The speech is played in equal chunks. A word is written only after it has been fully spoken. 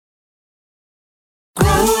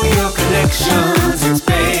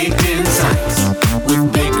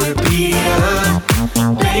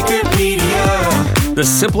Bakerpedia, the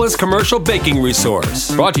simplest commercial baking resource.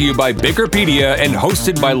 Brought to you by Bakerpedia and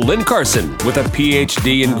hosted by Lynn Carson with a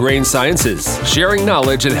PhD in grain sciences, sharing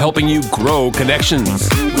knowledge and helping you grow connections.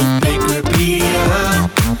 With Bakerpedia,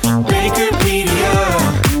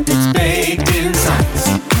 it's baked in science.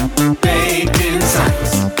 Baked in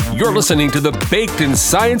science. You're listening to the Baked in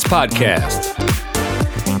Science podcast.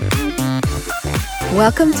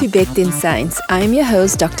 Welcome to Baked in Science. I'm your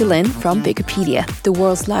host, Dr. Lynn from Bakerpedia, the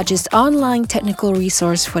world's largest online technical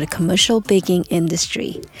resource for the commercial baking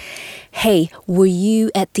industry. Hey, were you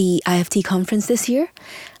at the IFT conference this year?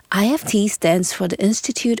 IFT stands for the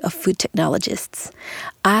Institute of Food Technologists.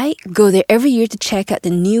 I go there every year to check out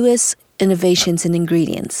the newest innovations in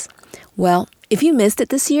ingredients. Well, if you missed it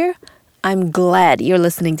this year, I'm glad you're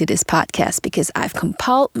listening to this podcast because I've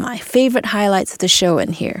compiled my favorite highlights of the show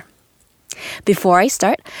in here. Before I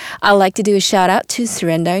start, I'd like to do a shout out to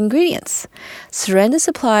Surrender Ingredients. Surrender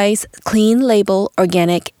supplies clean label,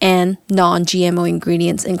 organic, and non-GMO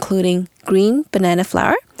ingredients including green banana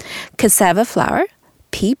flour, cassava flour,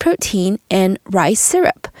 pea protein, and rice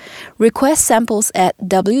syrup. Request samples at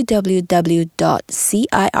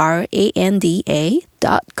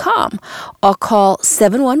www.ciranda.com or call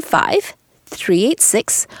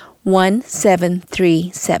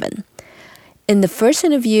 715-386-1737. In the first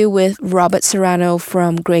interview with Robert Serrano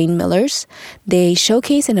from Grain Millers, they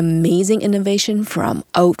showcase an amazing innovation from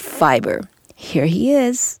oat fiber. Here he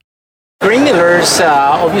is. Grain Millers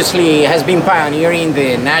obviously has been pioneering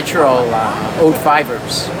the natural oat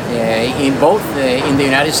fibers in both in the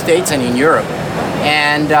United States and in Europe.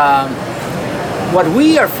 And what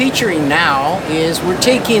we are featuring now is we're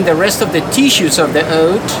taking the rest of the tissues of the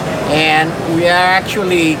oat and we are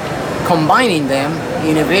actually combining them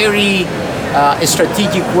in a very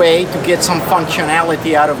strategic way to get some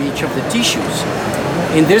functionality out of each of the tissues.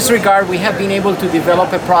 In this regard, we have been able to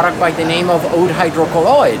develop a product by the name of oat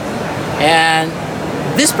hydrocolloid. And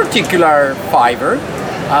this particular fiber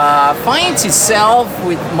finds itself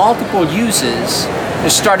with multiple uses,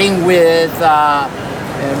 starting with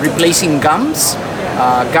replacing gums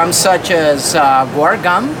such as guar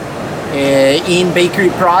gum in bakery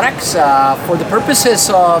products for the purposes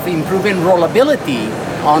of improving rollability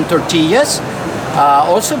on tortillas,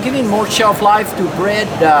 also giving more shelf life to bread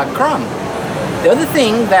crumb. The other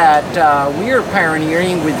thing that we are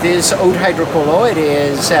pioneering with this oat hydrocolloid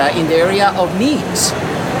is in the area of meats.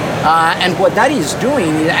 And what that is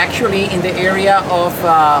doing is actually in the area of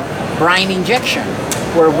brine injection,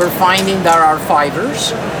 where we're finding that our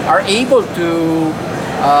fibers are able to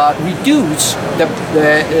reduce the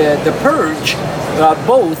purge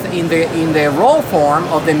both in the raw form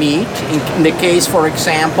of the meat, in the case, for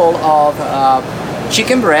example, of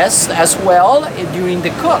chicken breast, as well during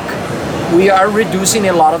the cook. We are reducing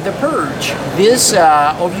a lot of the purge. This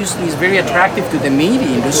obviously is very attractive to the meat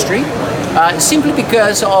industry, simply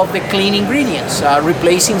because of the clean ingredients,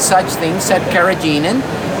 replacing such things as carrageenan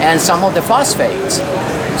and some of the phosphates.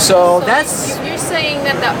 So that's... You're saying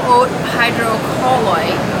that the oat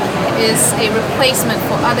hydrocolloid is a replacement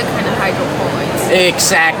for other kind of hydrocolloids.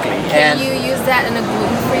 Exactly. Can you use that in a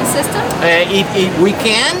gluten-free system? We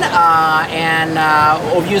can, and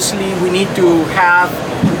obviously we need to have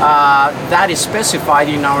that is specified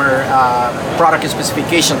in our product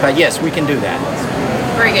specifications, but yes, we can do that.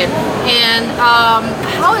 Very good. And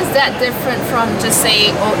how is that different from just say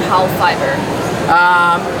oat hull fiber?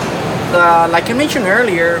 Like I mentioned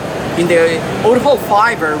earlier, in the oat hull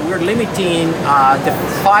fiber, we're limiting the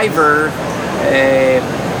fiber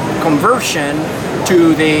conversion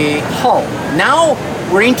to the hull. Now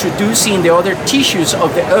we're introducing the other tissues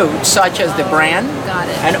of the oat, such as the bran,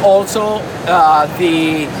 and also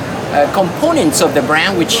the components of the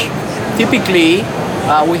bran, which typically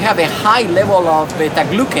we have a high level of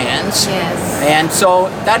beta-glucans, yes. And so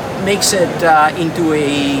that makes it into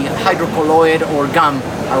a hydrocolloid or gum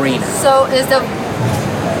arena. So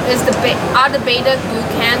are the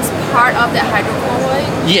beta-glucans part of the hydrocolloid?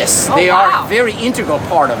 Yes, they are very integral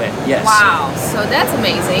part of it, yes. Wow, so that's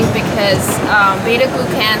amazing because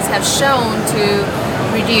beta-glucans have shown to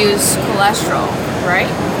reduce cholesterol, right?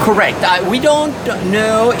 Correct. We don't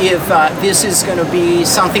know if this is going to be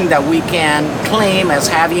something that we can claim as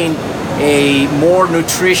having a more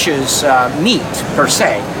nutritious meat per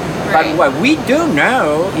se. Right. But what we do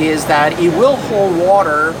know is that it will hold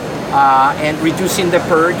water and reducing the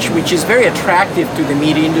purge, which is very attractive to the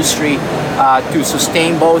meat industry to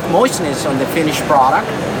sustain both moistness on the finished product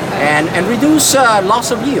and reduce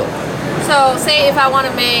loss of yield. So say if I want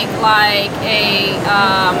to make like a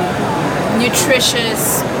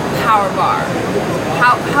nutritious power bar.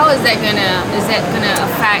 How is that gonna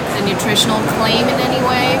affect the nutritional claim in any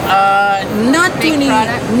way? Not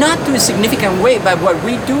to a significant way, but what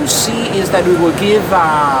we do see is that it will give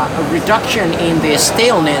a reduction in the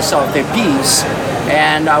staleness of the piece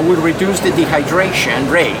and will reduce the dehydration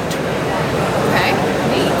rate. Okay,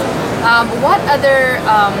 neat. What other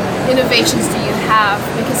innovations do you have?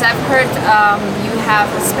 Because I've heard you have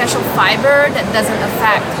a special fiber that doesn't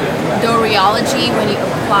affect dough rheology when you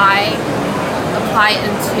apply it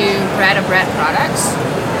into bread products.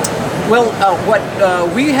 Well, what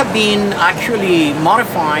we have been actually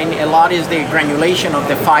modifying a lot is the granulation of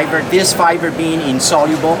the fiber, this fiber being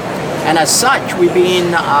insoluble. And as such, we've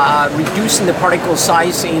been reducing the particle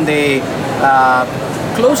size in the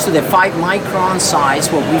close to the 5 micron size,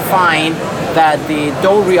 where we find that the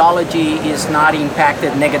dough rheology is not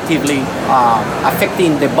impacted negatively,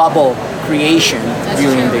 affecting the bubble creation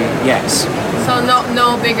during the, yes. So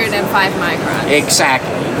no bigger than 5 microns.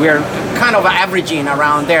 Exactly. We're kind of averaging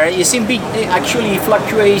around there. Actually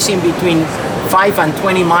fluctuates in between 5 and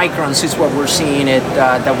 20 microns is what we're seeing it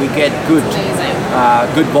that we get good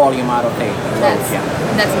good volume out of the That's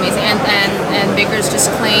amazing. And bakers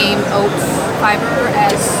just claim oat fiber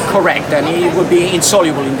as correct, and it would be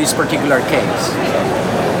insoluble in this particular case.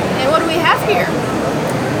 And what do we have here?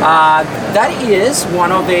 That is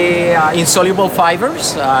one of the insoluble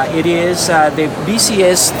fibers. It is the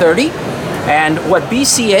BCS 30, and what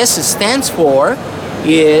BCS stands for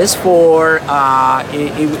is for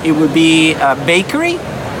it would be bakery,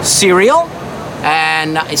 cereal,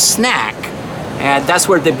 and a snack. And that's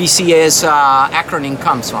where the BCS acronym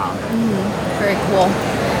comes from. Very cool.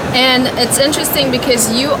 And it's interesting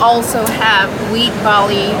because you also have wheat,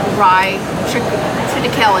 barley, rye,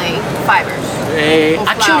 triticale fibers.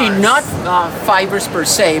 Actually, not fibers per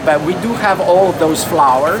se, but we do have all of those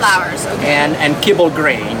flours. Flours, okay. And kibble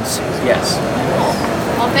grains, yes. Cool.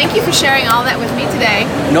 Well, thank you for sharing all that with me today.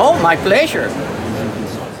 No, my pleasure.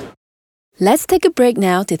 Let's take a break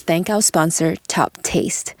now to thank our sponsor, Top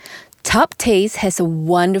Taste. Top Taste has a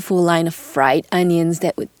wonderful line of fried onions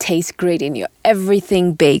that would taste great in your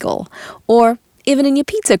everything bagel or even in your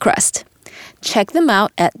pizza crust. Check them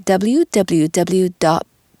out at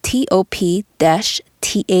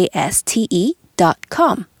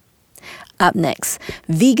www.top-taste.com. Up next,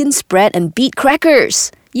 vegan spread and beet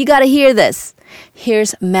crackers. You gotta hear this.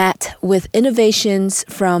 Here's Matt with innovations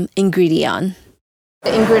from Ingredion. The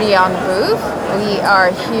Ingredion booth. We are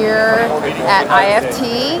here at IFT,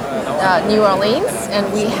 New Orleans,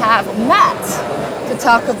 and we have Matt to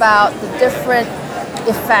talk about the different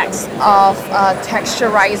effects of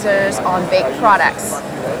texturizers on baked products.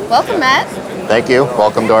 Welcome, Matt. Thank you.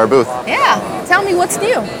 Welcome to our booth. Yeah. Tell me what's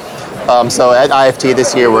new. So at IFT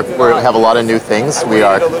this year, we have a lot of new things. We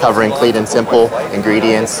are covering clean and simple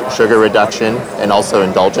ingredients, sugar reduction, and also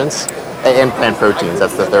indulgence. And plant proteins,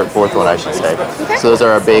 that's the fourth one I should say. Okay. So those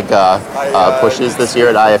are our big pushes this year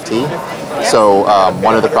at IFT. Yep. So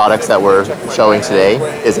one of the products that we're showing today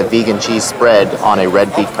is a vegan cheese spread on a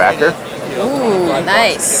red beet cracker. Ooh,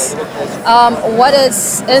 nice. What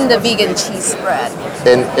is in the vegan cheese spread?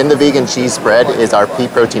 In the vegan cheese spread is our pea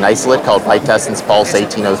protein isolate called Vitessence Pulse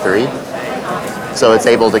 1803. So it's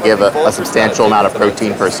able to give a substantial amount of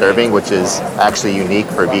protein per serving, which is actually unique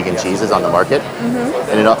for vegan cheeses on the market. Mm-hmm.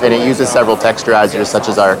 And it uses several texturizers such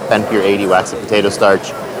as our Penpure 80 waxy potato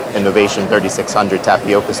starch, Innovation 3600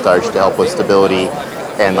 tapioca starch to help with stability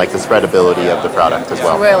and like the spreadability of the product as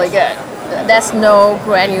well. Really good. That's no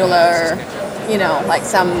granular, like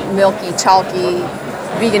some milky, chalky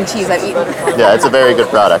vegan cheese I've eaten. Yeah, it's a very good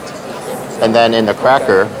product. And then in the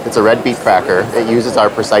cracker, it's a red beet cracker. It uses our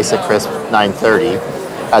Precisa Crisp 930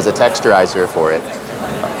 as a texturizer for it.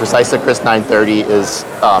 Precisa Crisp 930 is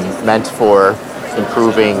meant for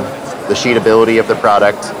improving the sheetability of the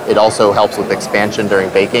product. It also helps with expansion during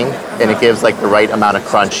baking, and it gives like the right amount of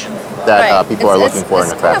crunch that people are looking for in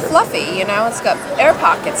a cracker. It's kind of fluffy, It's got air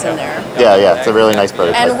pockets in there. Yeah, it's a really nice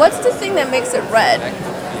prototype. And what's the thing that makes it red?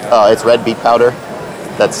 It's red beet powder.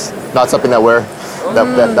 That's not something that we're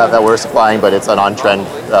supplying, but it's an on-trend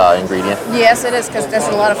ingredient. Yes, it is, because there's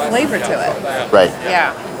a lot of flavor to it. Right.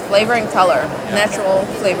 Yeah, flavor and color, natural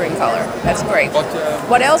flavoring color. That's great.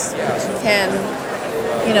 What else can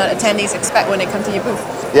attendees expect when they come to your booth?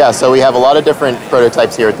 Yeah, so we have a lot of different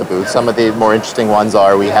prototypes here at the booth. Some of the more interesting ones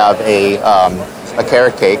are we have a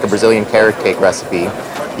carrot cake, a Brazilian carrot cake recipe.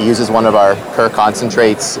 It uses one of our Kerr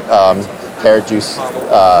concentrates, carrot juice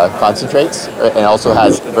concentrates, and also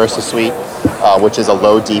has VersaSweet, which is a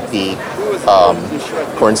low DP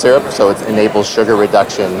corn syrup, so it enables sugar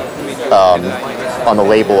reduction on the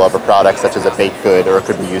label of a product such as a baked good, or it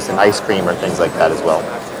could be used in ice cream or things like that as well.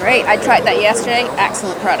 Great. I tried that yesterday.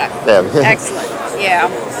 Excellent product. Yeah. Excellent. Yeah.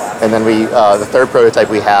 And then the third prototype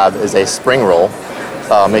we have is a spring roll.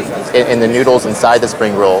 In the noodles inside the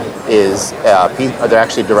spring roll they're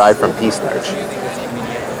actually derived from pea starch.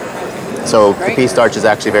 So the pea starch is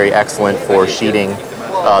actually very excellent for sheeting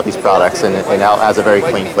these products, and now has a very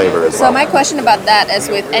clean flavor as well. So my question about that is,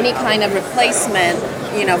 with any kind of replacement,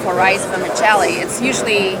 for rice vermicelli, it's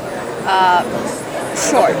usually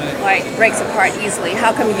short, like breaks apart easily.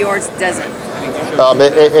 How come yours doesn't?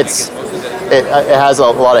 It has a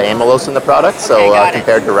lot of amylose in the product, so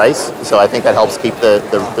compared to rice. So I think that helps keep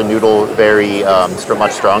the noodle very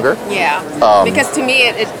much stronger. Yeah, because to me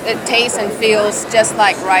it tastes and feels just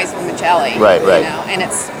like rice vermicelli. Right. And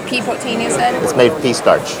it's pea protein, you said? It's made pea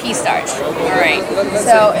starch. Pea starch. All right.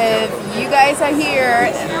 So if you guys are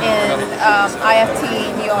here in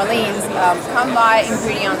IFT New Orleans, come by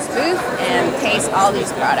Ingredion's booth and taste all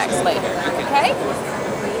these products later. Okay?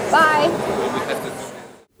 Bye.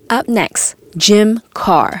 Up next, Jim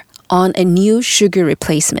Carr on a new sugar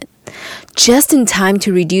replacement. Just in time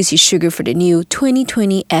to reduce your sugar for the new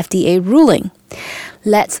 2020 FDA ruling.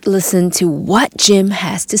 Let's listen to what Jim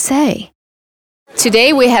has to say.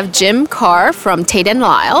 Today we have Jim Carr from Tate &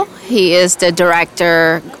 Lyle. He is the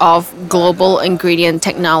Director of Global Ingredient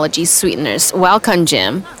Technology Sweeteners. Welcome,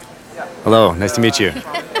 Jim. Hello, nice to meet you.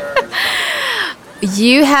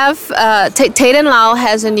 You have, Tate & Lyle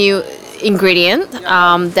has a new ingredient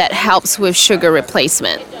that helps with sugar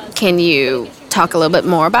replacement. Can you talk a little bit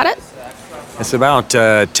more about it? It's about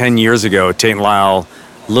 10 years ago, Tate & Lyle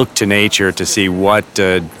looked to nature to see what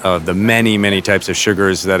of the many types of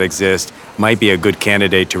sugars that exist might be a good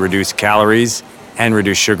candidate to reduce calories and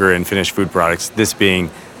reduce sugar in finished food products, this being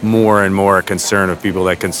more and more a concern of people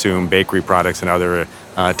that consume bakery products and other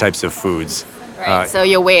types of foods. Right, so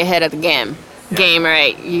you're way ahead of the game.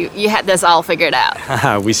 Right? You had this all figured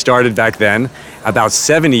out. We started back then. About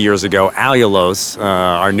 70 years ago, allulose,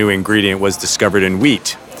 our new ingredient, was discovered in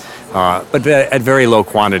wheat, but at very low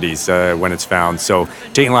quantities when it's found. So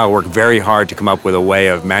Tate & Lyle worked very hard to come up with a way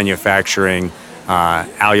of manufacturing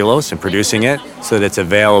allulose and producing it so that it's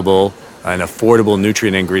available, an affordable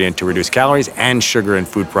nutrient ingredient to reduce calories and sugar in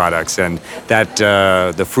food products. And that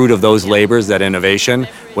the fruit of those labors, that innovation,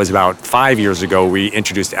 was about 5 years ago. We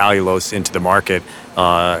introduced allulose into the market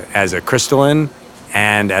as a crystalline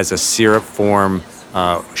and as a syrup form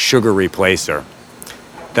sugar replacer.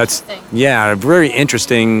 That's a very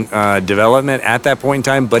interesting development at that point in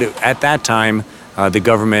time. But at that time, the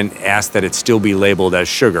government asked that it still be labeled as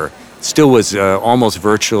sugar. Still was almost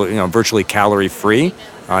virtually calorie free.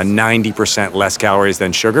 90% less calories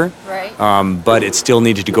than sugar, right? But it still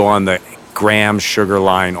needed to go on the gram sugar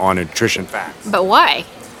line on nutrition facts. But why?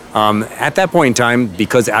 At that point in time,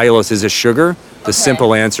 because allulose is a sugar, the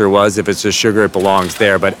simple answer was if it's a sugar, it belongs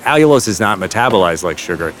there. But allulose is not metabolized like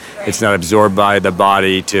sugar. It's not absorbed by the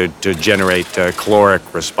body to generate caloric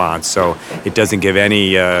response. So it doesn't give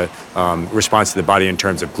any response to the body in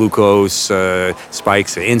terms of glucose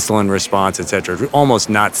spikes, insulin response, etc. It's almost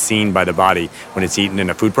not seen by the body when it's eaten in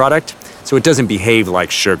a food product. So it doesn't behave like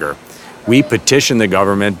sugar. We petitioned the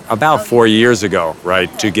government about 4 years ago, right,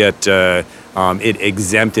 to get it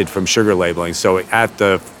exempted from sugar labeling. So at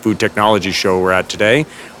the food technology show we're at today,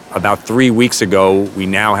 about 3 weeks ago, we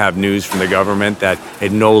now have news from the government that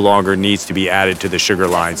it no longer needs to be added to the sugar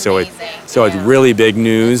line. So it's really big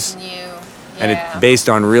news. And it's based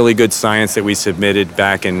on really good science that we submitted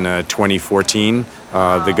back in 2014.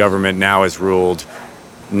 The government now has ruled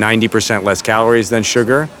 90% less calories than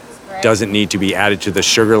sugar. Doesn't need to be added to the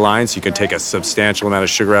sugar line, so you can take a substantial amount of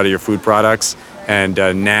sugar out of your food products. And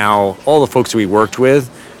now all the folks we worked with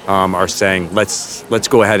are saying, let's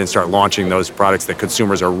go ahead and start launching those products that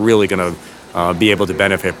consumers are really going to be able to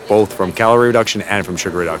benefit both from calorie reduction and from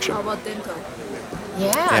sugar reduction. How about dental?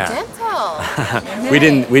 Dental. We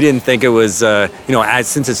didn't think it was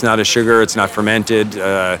since it's not a sugar, it's not fermented.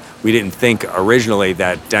 We didn't think originally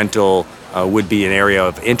that dental would be an area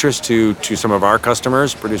of interest to some of our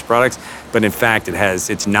customers, produced products, but in fact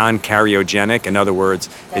it's non-karyogenic. In other words,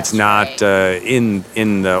 it's not in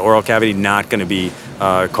the oral cavity, not going to be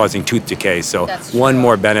causing tooth decay. So one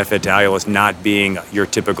more benefit to allulose not being your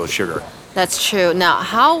typical sugar. That's true. Now,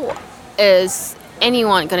 how is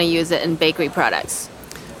anyone going to use it in bakery products?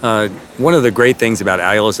 One of the great things about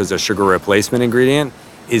allulose as a sugar replacement ingredient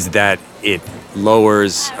is that it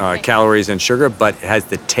lowers calories and sugar, but it has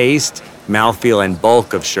the taste, mouthfeel, and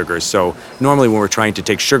bulk of sugar. So normally when we're trying to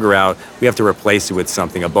take sugar out, we have to replace it with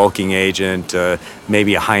something, a bulking agent,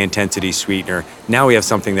 maybe a high-intensity sweetener. Now we have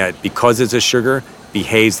something that, because it's a sugar,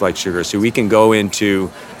 behaves like sugar. So we can go into,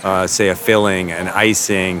 say, a filling, an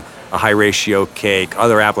icing, a high ratio cake,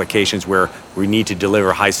 other applications where we need to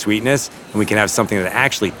deliver high sweetness, and we can have something that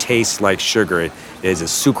actually tastes like sugar. It is a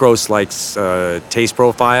sucrose-like taste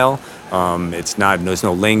profile. There's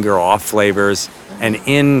no linger or off flavors. And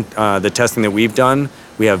in the testing that we've done,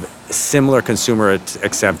 we have similar consumer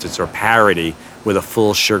acceptance or parity with a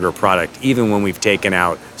full sugar product, even when we've taken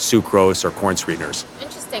out sucrose or corn sweeteners.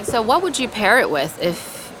 Interesting. So what would you pair it with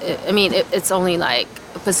it's only like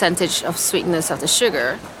a percentage of sweetness of the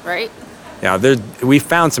sugar, right? Yeah, we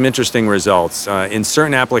found some interesting results. In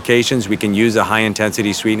certain applications, we can use a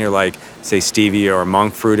high-intensity sweetener like, say, stevia or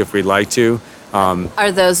monk fruit if we'd like to.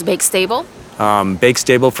 Are those bake stable? Bake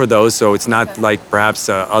stable for those, so it's not like perhaps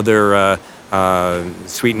other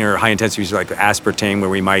sweetener, high-intensity like aspartame, where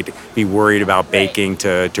we might be worried about baking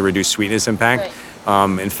to reduce sweetness impact.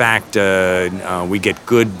 Right. In fact, we get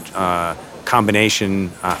good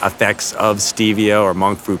combination effects of stevia or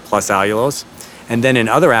monk fruit plus allulose. And then in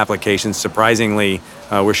other applications, surprisingly,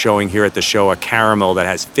 we're showing here at the show a caramel that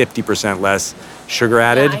has 50% less sugar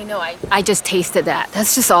added. Yeah, I know. I just tasted that.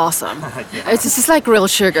 That's just awesome. It's just like real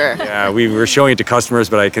sugar. Yeah, we were showing it to customers,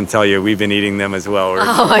 but I can tell you we've been eating them as well.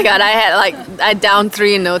 Oh my God, I downed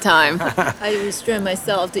 3 in no time. I restrain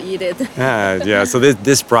myself to eat it. Yeah, so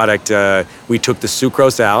this product, we took the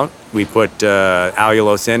sucrose out, we put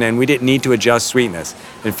allulose in, and we didn't need to adjust sweetness.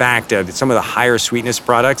 In fact, some of the higher sweetness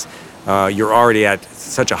products, you're already at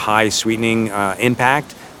such a high sweetening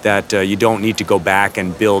impact that you don't need to go back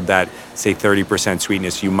and build that, say, 30%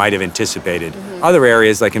 sweetness you might have anticipated. Mm-hmm. Other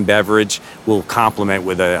areas, like in beverage, will complement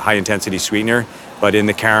with a high-intensity sweetener, but in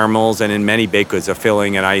the caramels and in many baked goods, a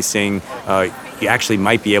filling and icing, you actually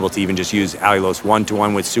might be able to even just use allulose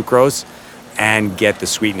 1-to-1 with sucrose and get the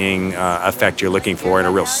sweetening effect you're looking for in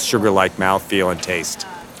a real sugar-like mouthfeel and taste.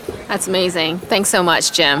 That's amazing. Thanks so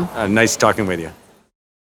much, Jim. Nice talking with you.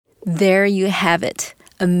 There you have it.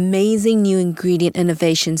 Amazing new ingredient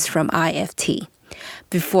innovations from IFT.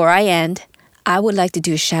 Before I end, I would like to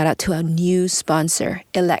do a shout out to our new sponsor,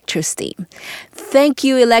 ElectroSteam. Thank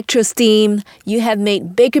you, ElectroSteam. You have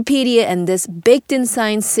made Bakerpedia and this Baked in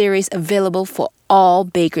Science series available for all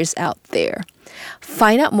bakers out there.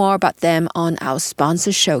 Find out more about them on our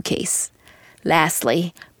sponsor showcase.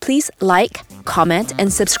 Lastly, please like, comment,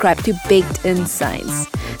 and subscribe to Baked in Science.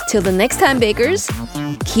 Till the next time, bakers,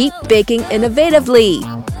 keep baking innovatively.